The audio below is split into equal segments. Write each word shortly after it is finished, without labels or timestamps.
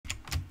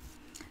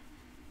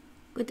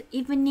Good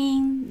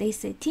evening,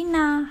 this is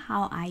Tina.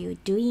 How are you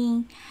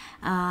doing?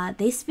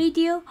 This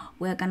video,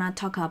 we're gonna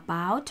talk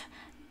about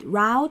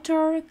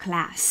router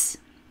class.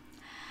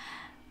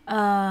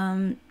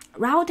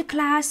 Router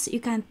class,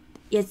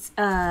 it's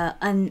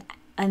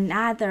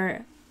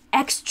another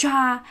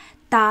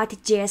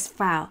extra.js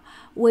file,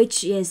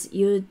 which is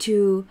used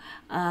to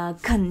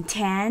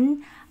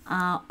contain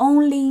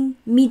only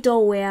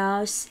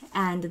middlewares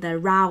and the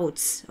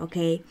routes,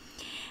 okay?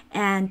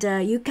 And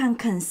you can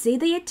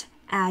consider it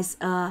as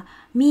a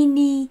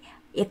mini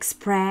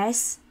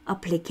Express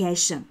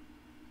application.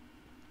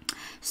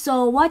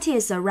 So what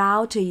is a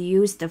router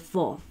used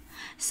for?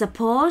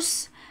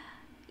 Suppose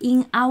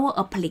in our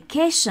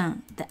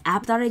application, the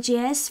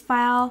app.js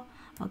file,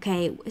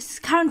 okay,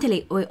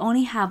 currently we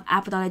only have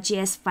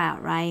app.js file,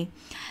 right?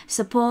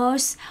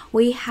 Suppose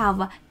we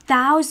have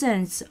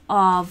thousands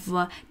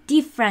of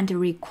different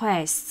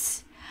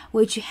requests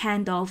which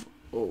handle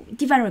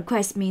different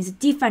requests means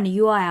different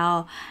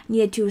URL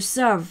needed to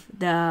serve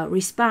the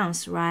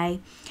response, right?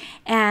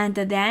 And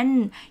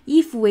then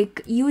if we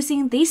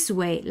using this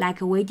way,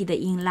 like we did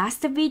in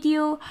last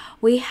video,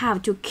 we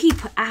have to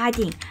keep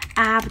adding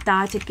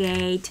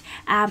app.get,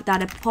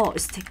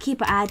 app.post,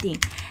 keep adding.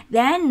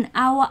 Then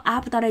our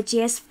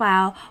app.js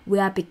file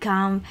will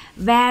become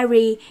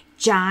very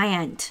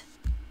giant.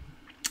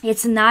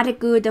 It's not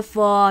good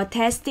for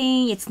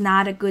testing, it's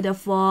not good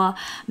for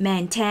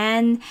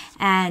maintain,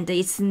 and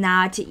it's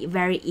not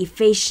very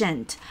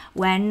efficient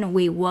when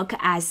we work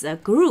as a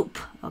group,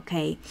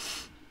 okay?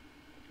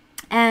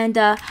 And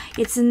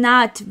it's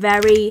not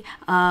very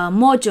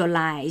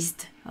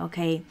modularized,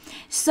 okay?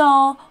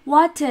 So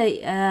what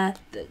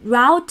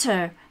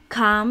router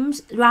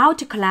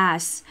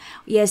class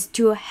is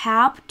to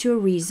help to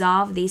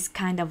resolve this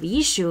kind of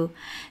issue.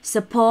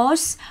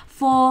 Suppose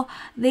for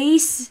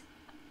this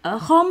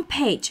home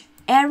page,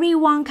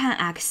 everyone can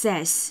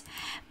access,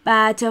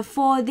 but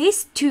for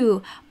this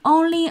two,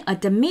 only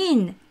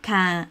admin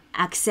can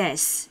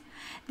access.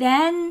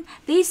 Then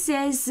this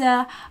is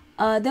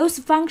those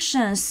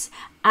functions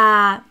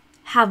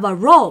have a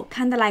role,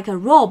 kind of like a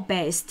role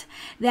based.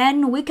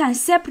 Then we can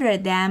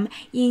separate them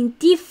in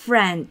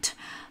different,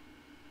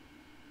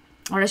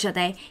 or should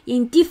I,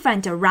 in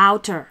different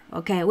router,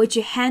 okay, which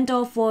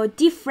handle for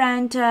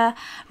different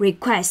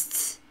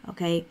requests.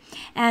 Okay,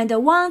 and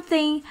one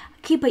thing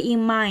keep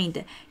in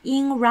mind,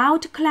 in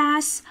route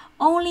class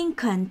only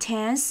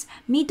contains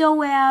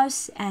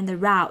middlewares and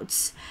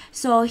routes.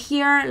 So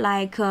here,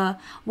 like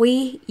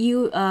we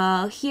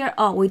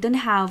don't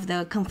have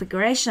the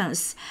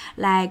configurations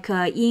like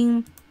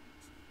in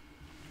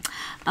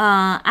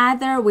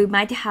other we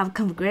might have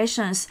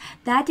configurations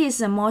that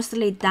is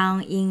mostly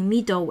done in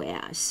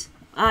middlewares.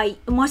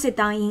 Mostly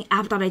done in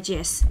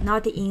app.js,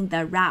 not in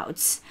the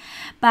routes.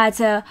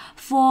 But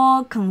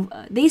for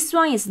this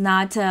one is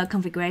not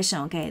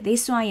configuration, okay?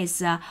 This one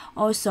is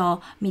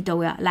also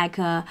middleware, like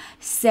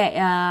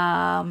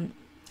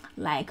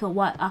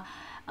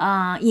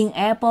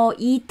enable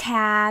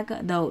e-tag,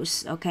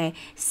 those, okay?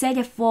 Set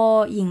it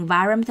for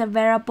environment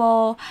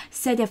variable,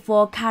 set it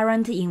for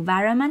current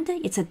environment,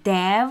 it's a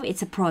dev,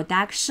 it's a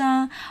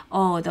production,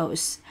 all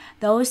those.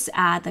 Those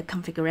are the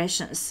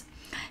configurations.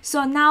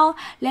 So now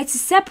let's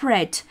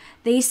separate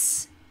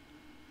these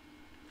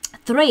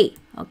three,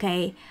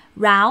 okay,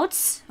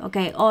 routes,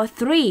 okay, or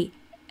three,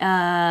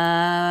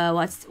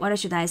 what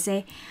should I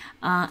say,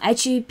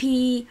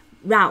 HTTP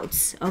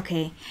routes,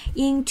 okay,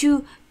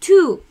 into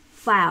two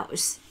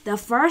files. The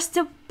first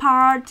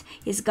part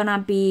is gonna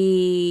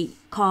be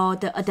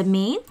called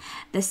admin.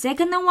 The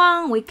second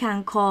one we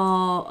can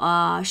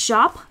call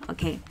shop,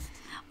 okay,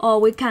 or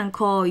we can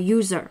call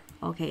user,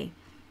 okay.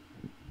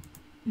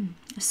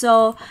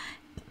 So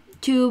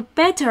to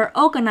better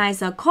organize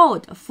the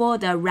code for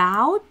the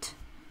routes,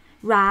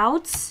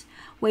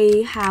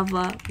 we have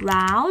a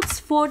routes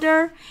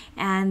folder,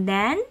 and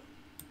then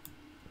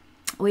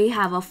we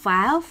have a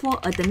file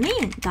for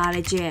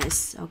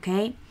admin.js,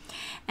 okay?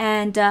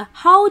 And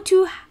how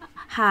to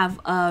have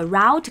a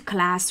route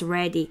class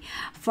ready?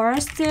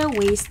 First,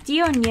 we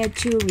still need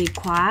to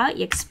require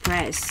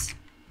Express.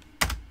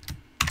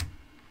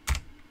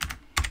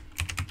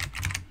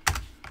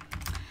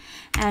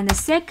 And the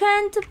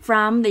second,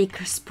 from the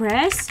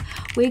Express,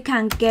 we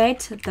can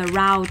get the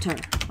router,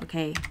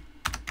 okay?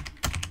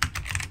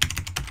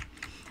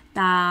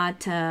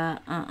 That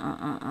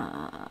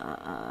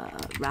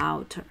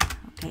router,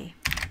 okay?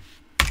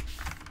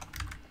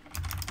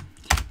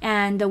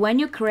 And when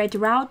you create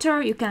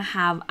router, you can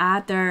have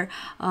other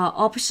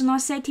optional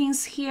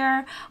settings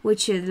here,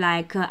 which is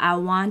like I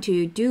want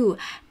to do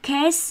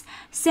case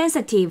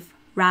sensitive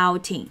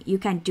routing. You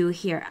can do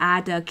here,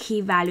 add a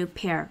key value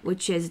pair,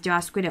 which is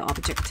JavaScript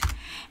object.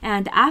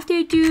 And after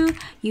you do,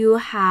 you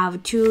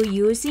have to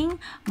using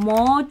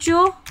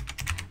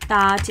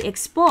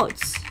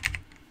module.exports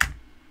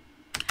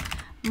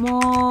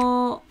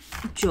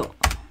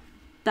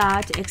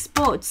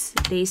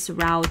this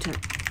router.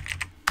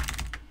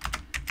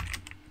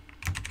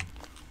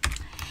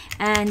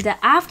 And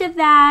after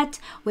that,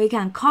 we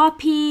can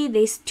copy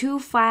these two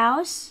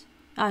files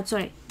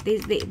sorry,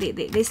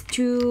 these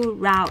two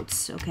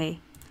routes, okay,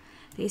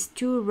 these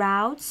two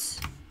routes,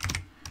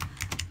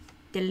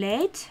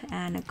 delete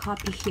and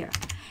copy here.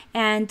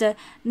 And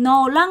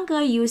no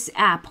longer use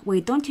app. We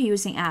don't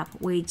using app.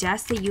 We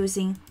just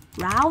using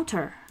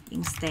router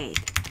instead.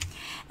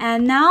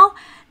 And now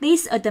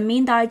this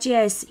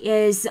admin.js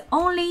is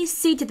only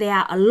sit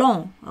there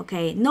alone.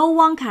 Okay, no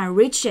one can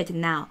reach it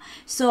now.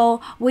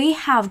 So we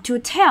have to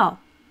tell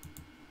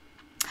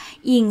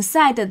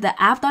inside the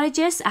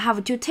app.js, I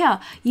have to tell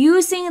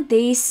using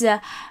this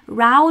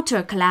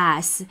router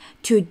class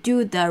to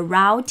do the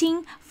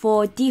routing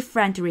for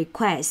different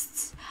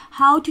requests.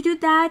 How to do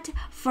that?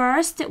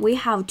 First, we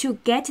have to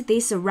get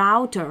this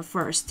router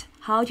first.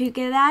 How to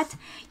get that?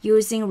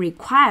 Using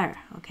require,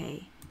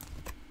 okay.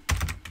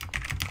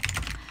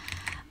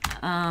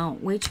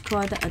 Which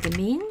called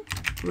admin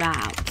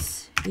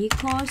routes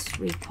equals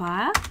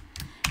require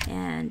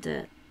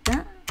and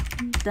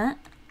then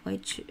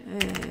which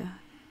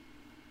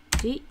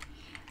the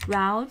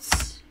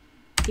routes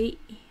the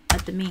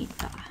admin.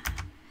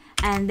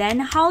 And then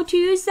how to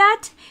use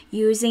that?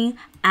 Using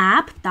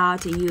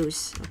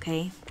app.use,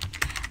 okay.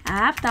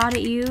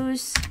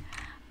 App.use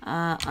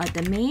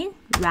admin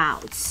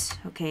routes,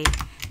 okay.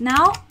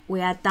 Now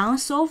we are done.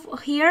 So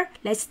here,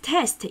 let's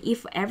test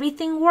if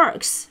everything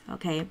works,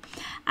 okay.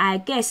 I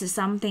guess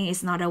something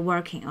is not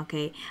working,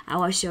 okay. I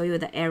will show you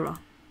the error.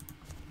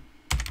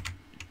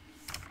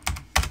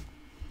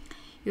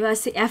 You will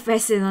see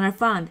fs is not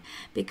found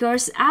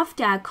because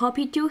after I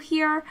copy to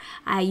here,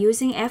 I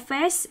using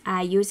fs,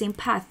 I using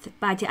path,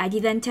 but I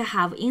didn't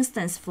have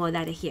instance for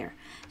that here.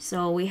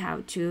 So we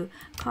have to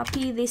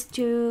copy these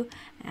two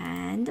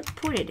and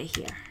put it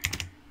here.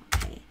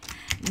 Okay.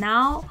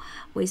 Now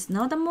with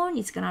Node.js,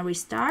 it's gonna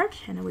restart,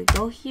 and we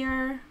go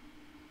here.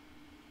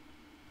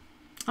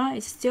 Oh,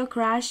 it's still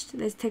crashed.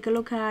 Let's take a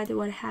look at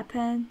what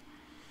happened.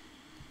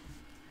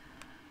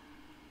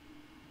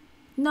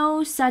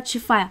 No such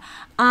file.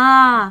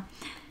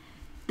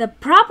 The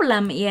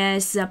problem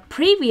is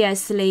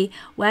previously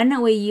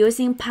when we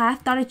using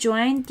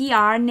path.join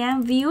dr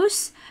name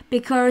views,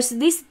 because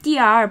this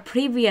dr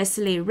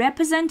previously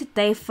represent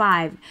day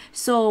 5,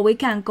 so we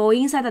can go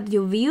inside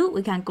to view,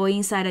 we can go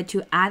inside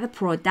to add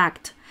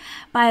product.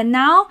 But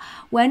now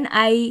when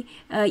I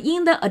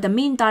in the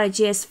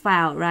admin.js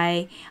file,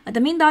 right?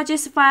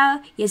 Admin.js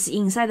file is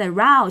inside the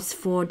routes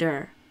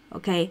folder.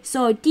 Okay,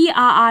 so dir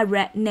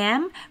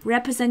name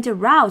represent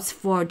routes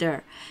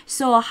folder.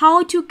 So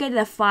how to get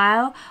the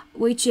file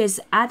which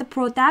is add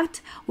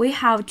product? We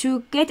have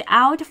to get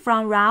out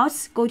from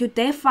routes, go to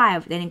day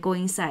 5, then go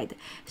inside.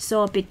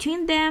 So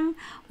between them,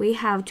 we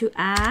have to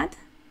add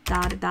 //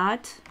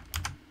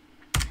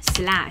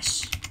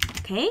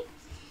 okay,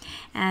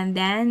 and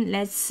then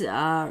let's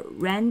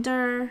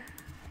render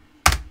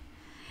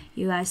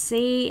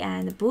URC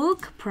and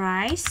book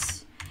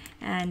price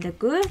and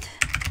good.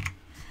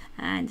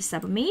 And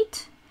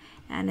submit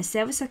and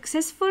save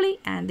successfully,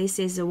 and this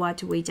is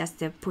what we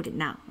just put it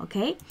now.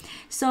 Okay,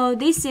 so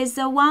this is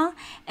the one,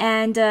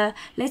 and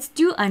let's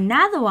do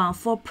another one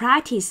for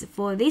practice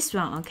for this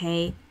one.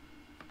 Okay,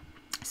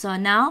 so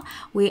now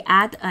we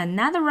add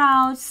another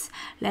routes.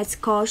 Let's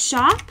call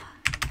shop.js.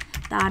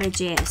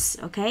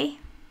 okay.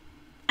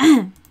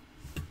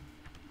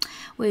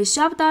 With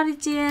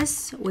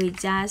shop.js, we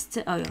just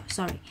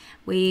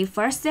we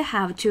first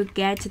have to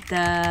get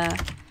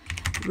the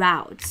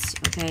routes.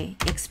 Okay,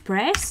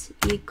 express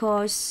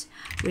equals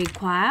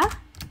require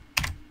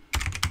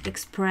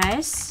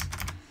express,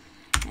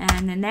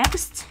 and the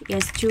next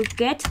is to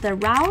get the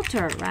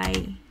router,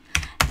 right?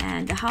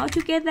 And how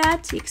to get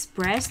that?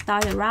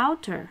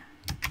 Express.router.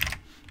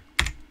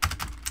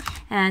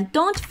 And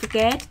don't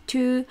forget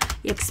to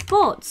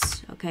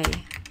export. Okay,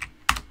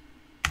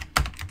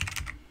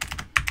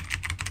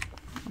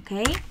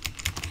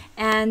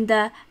 and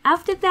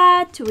after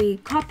that, we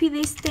copy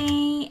this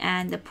thing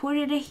and put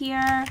it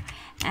here,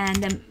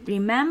 and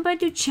remember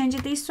to change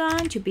this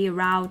one to be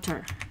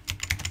router.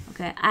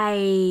 Okay,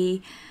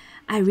 I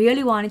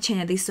really want to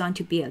change this one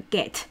to be a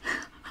get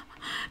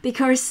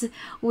because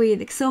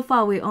so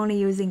far we're only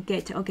using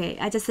get. Okay,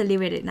 I just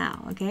leave it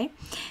now. Okay,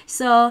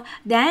 so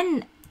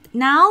then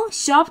now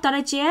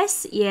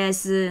shop.js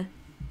is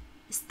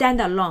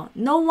standalone.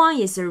 No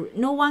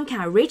one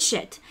can reach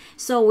it.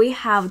 So we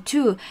have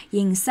to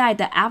inside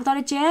the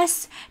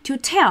app.js to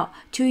tell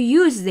to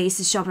use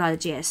this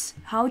shop.js.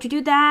 How to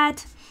do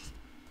that?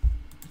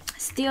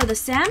 Still the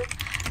same.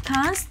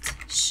 Const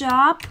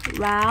shop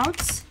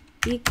routes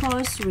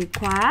equals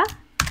require.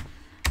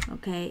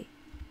 Okay.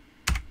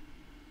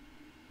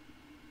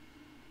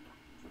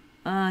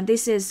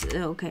 This is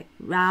okay.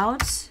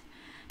 Routes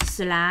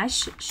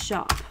 /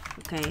 shop.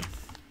 Okay.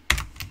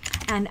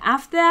 And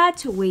after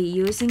that, we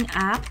using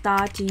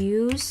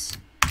app.use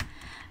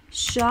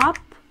shop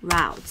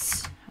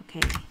routes.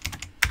 Okay.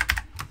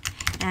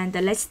 And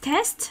let's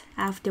test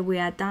after we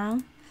are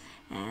done.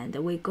 And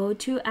we go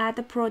to add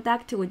the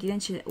product. We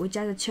just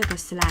check a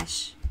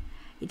 /.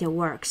 It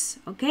works.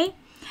 Okay.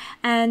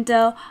 And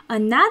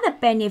another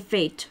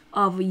benefit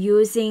of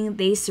using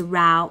this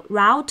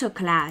router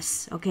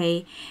class,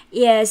 okay,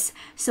 is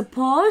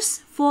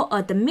suppose for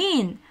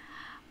admin,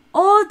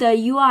 all the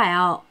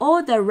URL,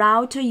 all the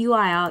router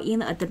URL in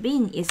the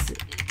admin is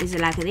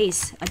like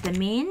this: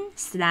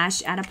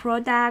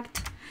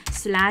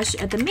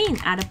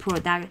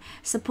 admin/add/product/admin/add-product.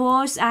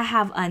 Suppose I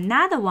have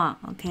another one,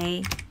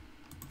 okay,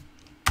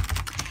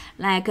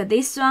 like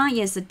this one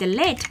is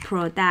delete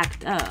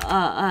product,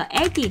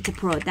 edit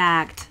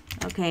product,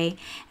 okay,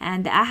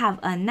 and I have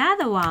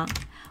another one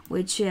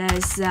which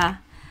is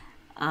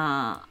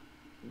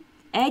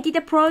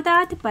edit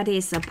product, but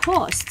it's a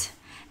post.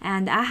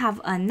 And I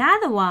have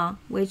another one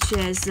which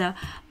is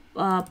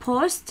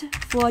post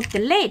for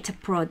delete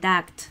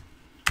product.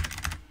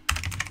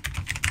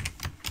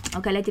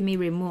 Okay, let me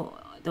remove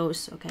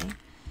those, okay.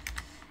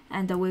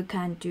 And we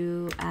can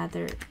do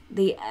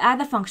the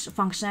other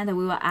function that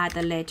we will add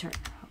later,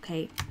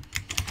 okay.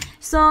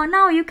 So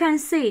now you can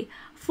see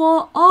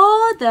for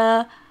all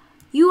the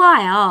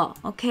URL,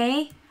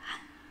 okay,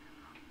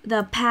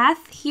 the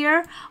path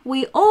here,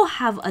 we all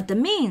have a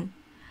admin.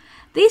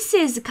 This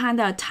is kind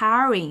of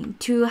tiring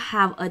to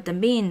have a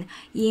admin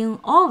in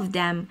all of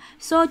them.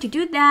 So to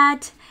do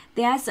that,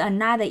 there's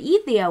another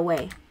easier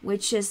way,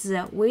 which is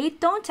we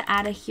don't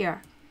add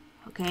here,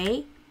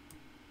 okay.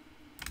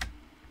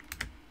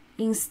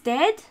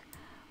 Instead,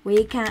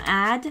 we can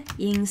add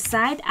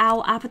inside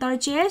our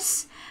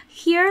app.js.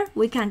 Here,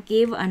 we can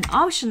give an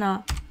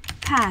optional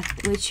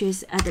path, which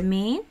is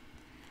admin,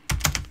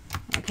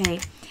 okay.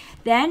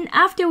 Then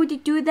after we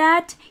do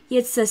that,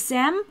 it's the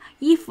same.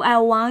 If I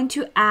want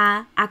to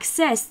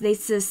access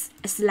this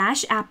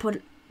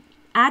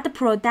 /add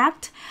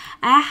product,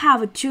 I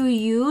have to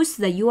use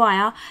the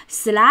URL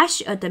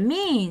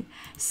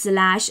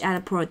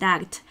 /admin/add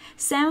product.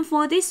 Same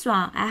for this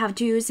one, I have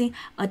to use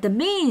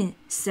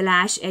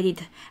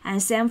admin/edit,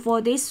 and same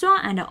for this one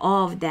and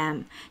all of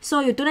them. So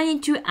you don't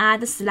need to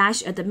add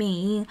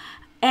 /admin in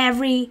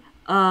every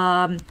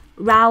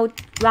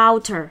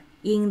router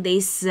in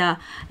this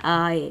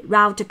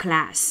router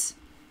class.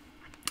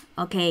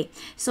 Okay,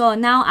 so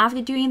now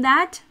after doing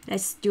that,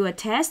 let's do a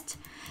test.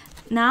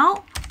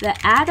 Now the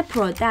add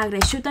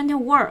product shouldn't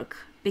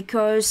work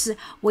because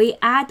we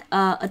add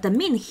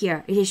admin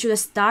here. It should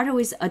start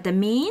with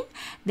admin,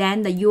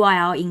 then the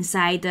URL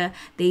inside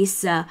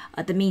this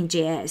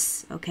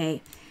admin.js.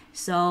 Okay,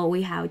 so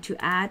we have to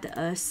add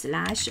a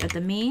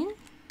 /admin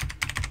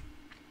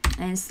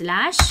and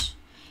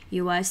 /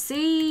 you will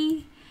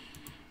see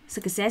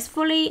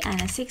successfully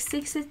and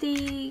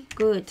 660.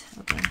 Good.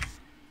 Okay,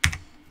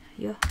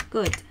 you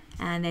good,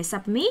 and then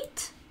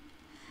submit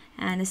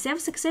and save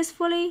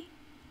successfully.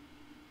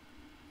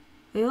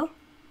 You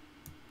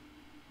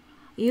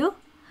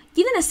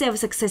didn't save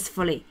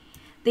successfully.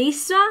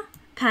 This one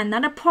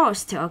cannot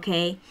post,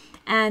 okay.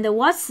 And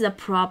what's the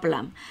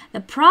problem? The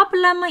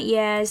problem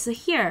is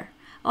here.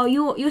 Oh,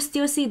 you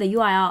still see the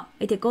URL.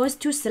 It goes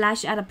to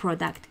 /add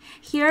product.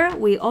 Here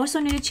we also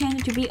need to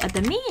change to be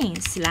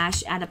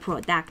admin/add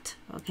product.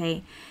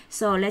 Okay,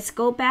 so let's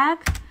go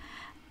back.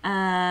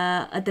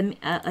 Admin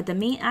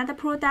add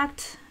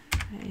product.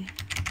 Okay.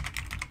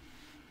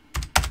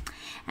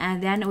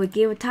 And then we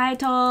give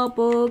title,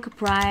 book,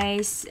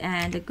 price,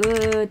 and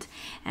good,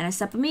 and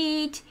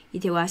submit.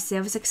 It will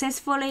save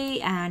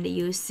successfully, and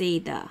you see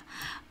the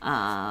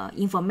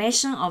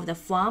information of the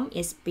form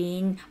is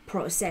being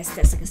processed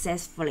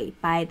successfully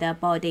by the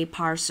body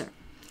parser.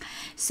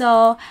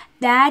 So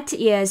that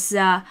is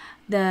the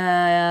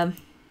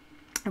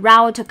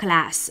router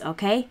class,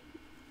 okay?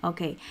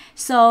 Okay,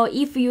 so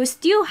if you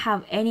still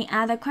have any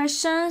other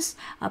questions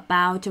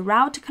about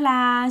router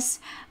class,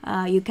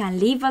 you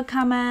can leave a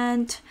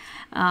comment.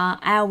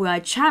 I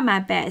will try my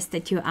best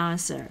to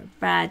answer,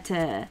 but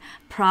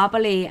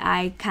probably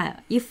I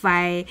can.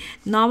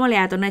 Normally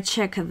I don't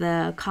check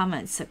the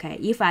comments. Okay,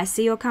 if I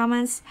see your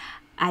comments,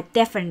 I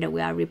definitely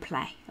will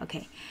reply.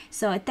 Okay,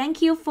 so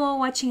thank you for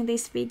watching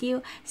this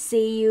video.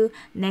 See you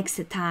next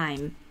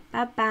time.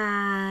 Bye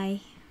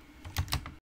bye.